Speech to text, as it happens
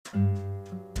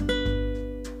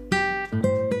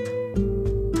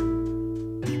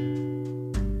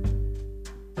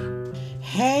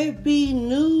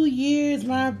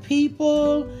my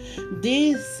people.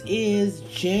 This is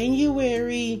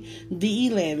January the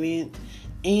 11th.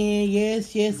 And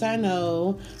yes, I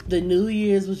know the New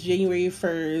Year's was January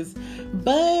 1st.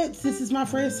 But this is my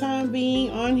first time being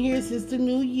on here since the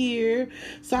new year.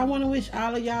 So I want to wish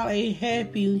all of y'all a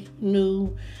happy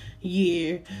new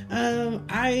year.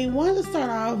 I want to start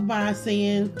off by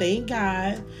saying thank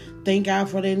God. Thank God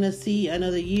for letting us see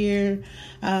another year.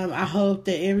 I hope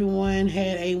that everyone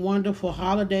had a wonderful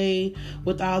holiday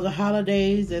with all the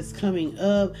holidays that's coming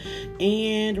up.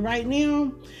 And right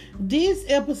now, this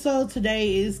episode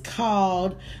today is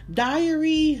called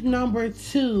Diary Number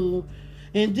 2.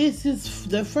 And this is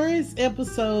the first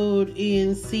episode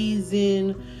in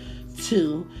season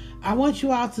 2. I want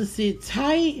you all to sit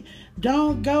tight.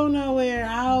 Don't go nowhere.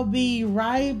 I'll be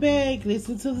right back.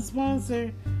 Listen to the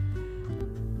sponsor.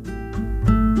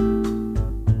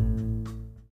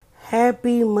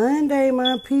 Happy Monday,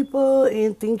 my people,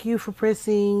 and thank you for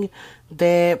pressing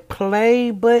that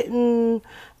play button.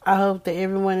 I hope that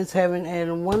everyone is having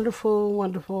a wonderful,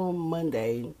 wonderful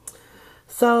Monday.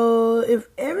 So if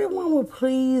everyone would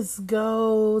please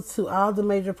go to all the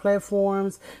major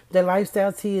platforms that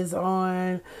Lifestyle Tea is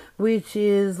on, which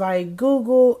is like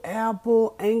Google,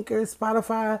 Apple, Anchor,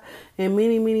 Spotify, and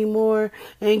many, many more,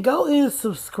 and go and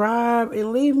subscribe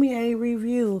and leave me a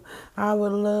review. I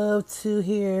would love to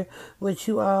hear what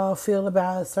you all feel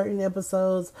about certain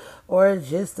episodes or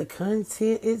just the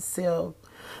content itself.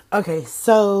 Okay,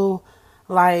 so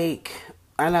I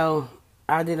know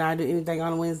I did not do anything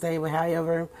on Wednesday, but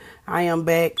however, I am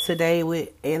back today with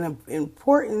an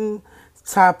important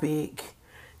topic.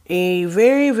 A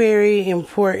very, very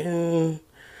important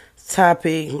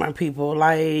topic, my people.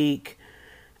 I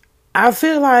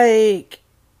feel like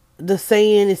the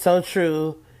saying is so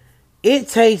true. It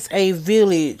takes a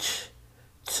village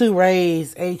to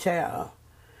raise a child.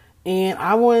 And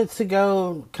I wanted to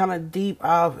go kind of deep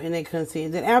off in that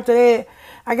content. Then after that,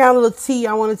 I got a little tea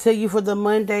I want to tell you for the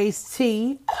Monday's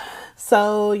tea.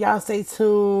 So y'all stay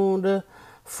tuned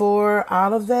for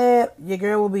all of that. Your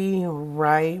girl will be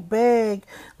right back.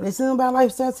 Listen about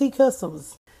Lifestyle Tea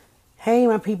Customs. Hey,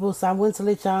 my people. So I want to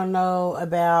let y'all know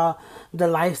about the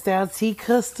Lifestyle Tea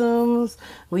Customs.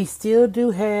 We still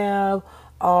do have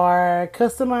our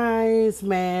customized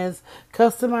masks,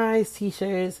 customized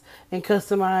t-shirts, and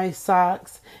customized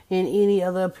socks, and any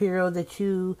other apparel that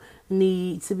you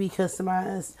need to be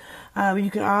customized. You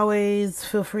can always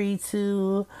feel free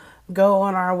to go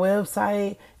on our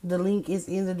website. The link is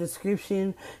in the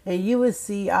description, and you will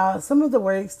see some of the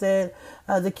works that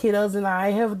the kiddos and I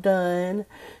have done,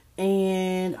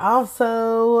 and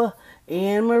also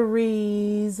Anne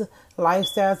Marie's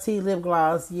Lifestyle Tea lip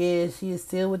gloss. Yes, she is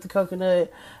still with the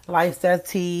coconut Lifestyle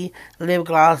Tea lip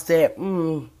gloss that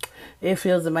it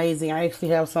feels amazing. I actually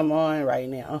have some on right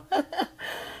now.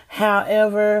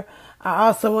 However, I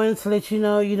also wanted to let you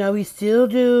know, we still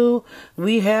do.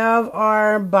 We have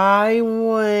our buy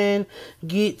one,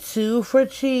 get two for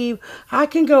cheap. I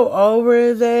can go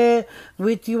over that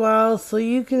with you all so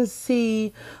you can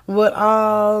see what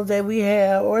all that we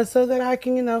have, or so that I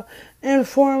can,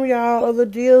 inform y'all of the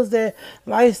deals that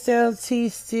Lifestyle Tea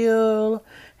still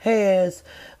has.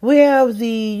 We have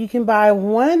you can buy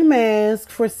one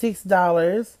mask for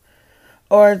 $6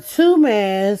 or two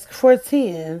masks for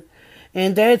 $10.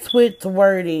 And that's with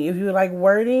wording. If you like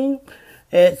wording,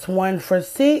 it's one for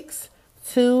 $6,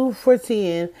 two for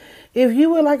 $10. If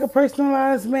you would like a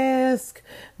personalized mask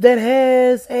that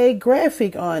has a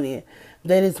graphic on it,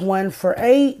 that is one for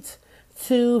 $8,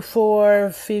 two for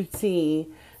 $15.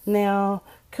 Now,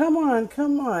 come on.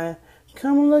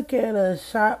 Come look at us.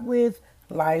 Shop with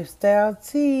Lifestyle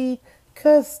Tea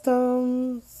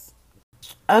Customs.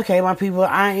 Okay, my people,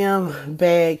 I am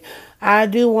back. I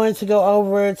do want to go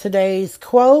over today's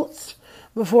quotes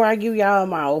before I give y'all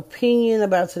my opinion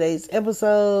about today's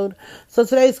episode. So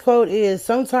today's quote is,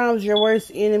 sometimes your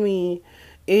worst enemy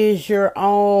is your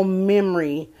own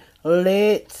memory.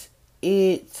 Let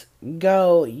it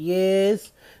go.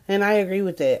 Yes, and I agree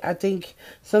with that. I think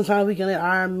sometimes we can let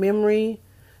our memory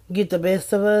get the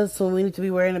best of us, so we need to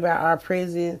be worrying about our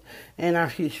present and our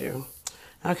future.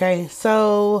 Okay,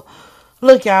 so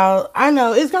look, y'all, I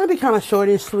know it's going to be kind of short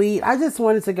and sweet. I just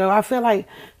wanted to go. I feel like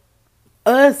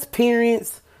us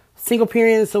parents, single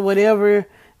parents or whatever,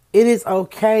 it is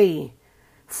okay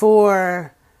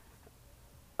for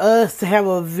us to have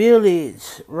a village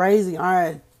raising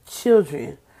our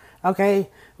children. Okay?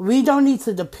 We don't need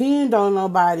to depend on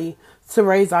nobody to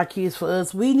raise our kids for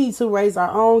us. We need to raise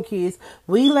our own kids.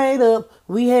 We laid up.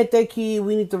 We had that kid.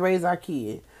 We need to raise our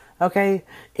kid. Okay?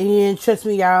 And trust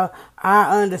me, y'all,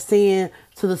 I understand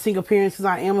to the single parents because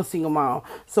I am a single mom.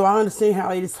 So I understand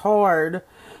how it is hard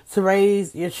to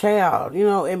raise your child,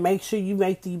 and make sure you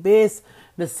make the best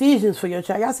decisions for your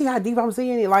child. Y'all see how deep I'm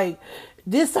saying it? Like,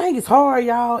 this thing is hard,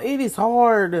 y'all. It is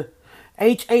hard.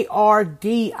 HARD,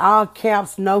 all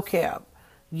caps, no cap.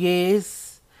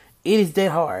 Yes, it is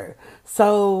that hard.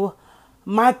 So,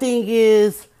 my thing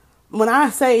is, when I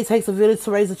say it takes a village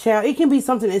to raise a child, it can be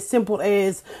something as simple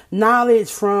as knowledge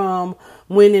from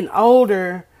when an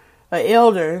elder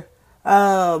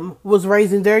was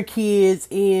raising their kids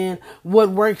and what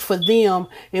worked for them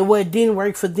and what didn't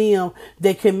work for them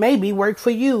that can maybe work for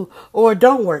you or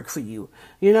don't work for you,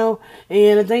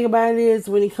 And the thing about it is,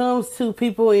 when it comes to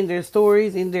people and their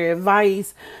stories and their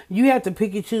advice, you have to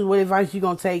pick and choose what advice you're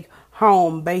going to take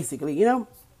home, basically, And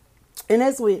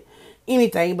that's with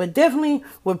anything, but definitely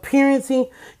with parenting.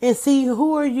 And see,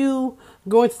 who are you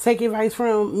going to take advice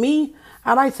from? Me,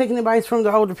 I like taking advice from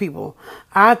the older people.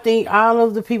 I think all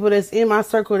of the people that's in my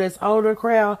circle, that's older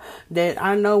crowd, that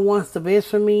I know wants the best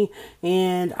for me,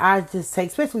 and I just take,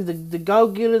 especially the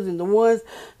go-getters and the ones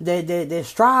that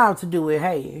strive to do it.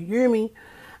 Hey, you hear me?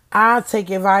 I take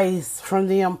advice from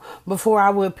them before I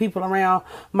would people around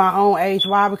my own age.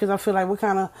 Why? Because I feel like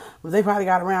they probably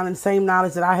got around the same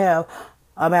knowledge that I have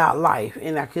about life.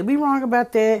 And I could be wrong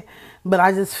about that, but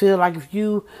I just feel like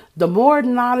the more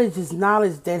knowledge is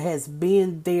knowledge that has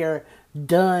been there,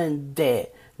 done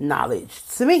that knowledge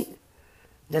to me.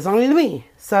 That's only to me.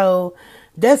 So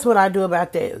that's what I do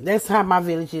about that. That's how my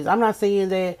village is. I'm not saying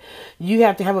that you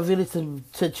have to have a village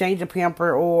to change a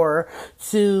pamper or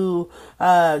to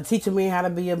teach a man how to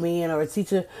be a man or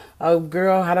teach a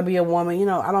girl how to be a woman.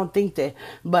 I don't think that.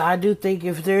 But I do think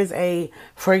if there's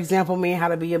for example, man, how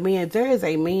to be a man, if there is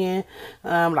a man,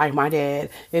 like my dad,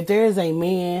 if there is a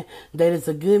man that is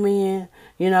a good man,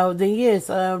 then yes,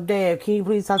 Dad, can you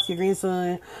please talk to your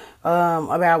grandson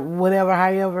about whatever,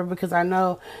 however, because I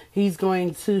know he's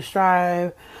going to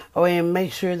strive and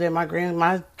make sure that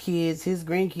my kids, his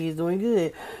grandkids, doing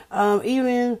good.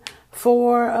 Even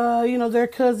for their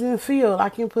cousin Phil, I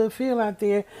can put Phil out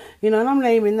there, and I'm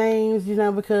naming names,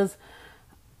 because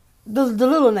the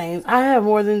little names, I have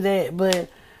more than that, but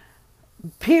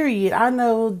period. I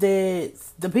know that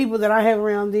the people that I have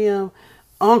around them,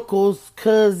 uncles,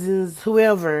 cousins,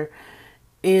 whoever,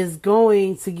 is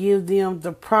going to give them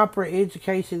the proper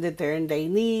education that they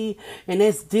need, and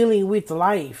that's dealing with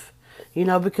life.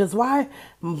 Because why?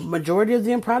 Majority of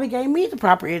them probably gave me the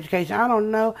proper education. I don't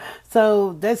know.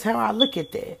 So that's how I look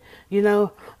at that.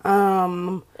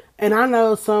 And I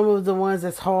know some of the ones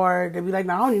that's hard, they be like,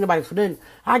 no, I don't need nobody for nothing.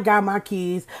 I got my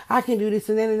kids. I can do this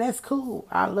and that, and that's cool.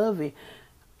 I love it.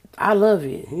 I love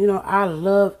it. I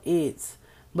love it.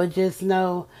 But just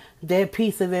know that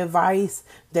piece of advice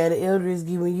that the elder is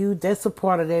giving you, that's a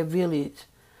part of that village.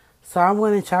 So I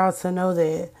wanted y'all to know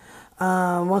that.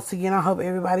 Once again, I hope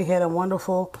everybody had a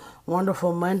wonderful,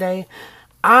 wonderful Monday.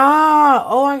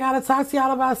 I gotta talk to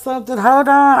y'all about something. Hold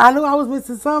on. I knew I was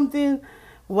missing something.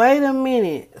 Wait a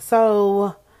minute.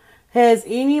 So, has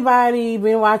anybody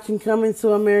been watching Coming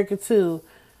to America 2?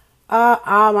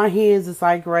 All my hands is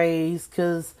like raised,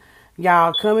 because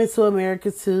y'all, Coming to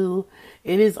America 2,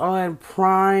 it is on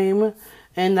Prime.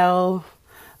 And no,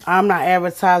 I'm not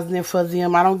advertising it for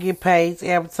them. I don't get paid to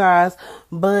advertise.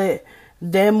 But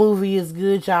that movie is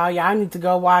good, y'all. Y'all need to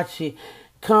go watch it.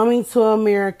 Coming to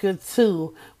America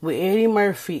 2 with Eddie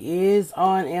Murphy is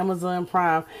on Amazon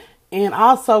Prime. And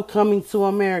also Coming to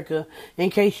America, in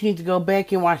case you need to go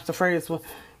back and watch the first one.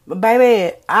 But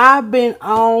baby, I've been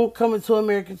on Coming to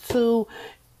America 2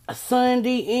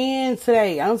 Sunday and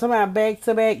today. I'm talking about back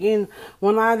to back. And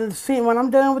when I'm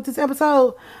done with this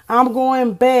episode, I'm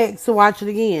going back to watch it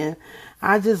again.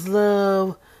 I just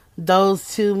love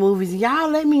those two movies. Y'all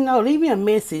let me know. Leave me a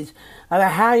message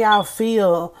about how y'all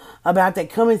feel about that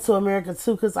Coming to America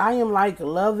 2, because I am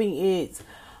loving it.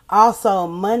 Also,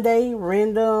 Monday, I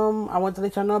want to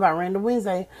let y'all know about Random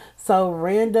Wednesday. So,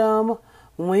 Random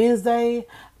Wednesday,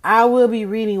 I will be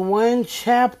reading one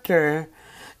chapter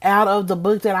out of the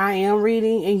book that I am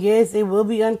reading. And yes, it will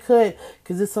be uncut,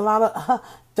 because it's a lot of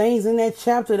things in that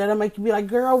chapter that'll make you be like,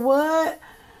 girl, what?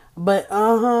 But,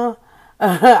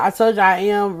 I told you I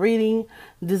am reading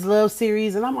this love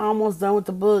series, and I'm almost done with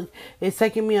the book. It's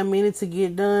taking me a minute to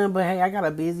get done, but hey, I got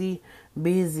a busy,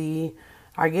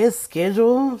 I guess,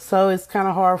 schedule, so it's kind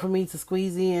of hard for me to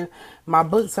squeeze in my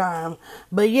book time.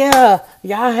 But yeah,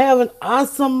 y'all have an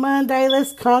awesome Monday.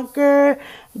 Let's conquer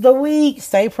the week.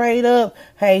 Stay prayed up.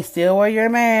 Hey, still wear your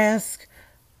mask.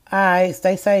 All right,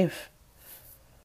 stay safe.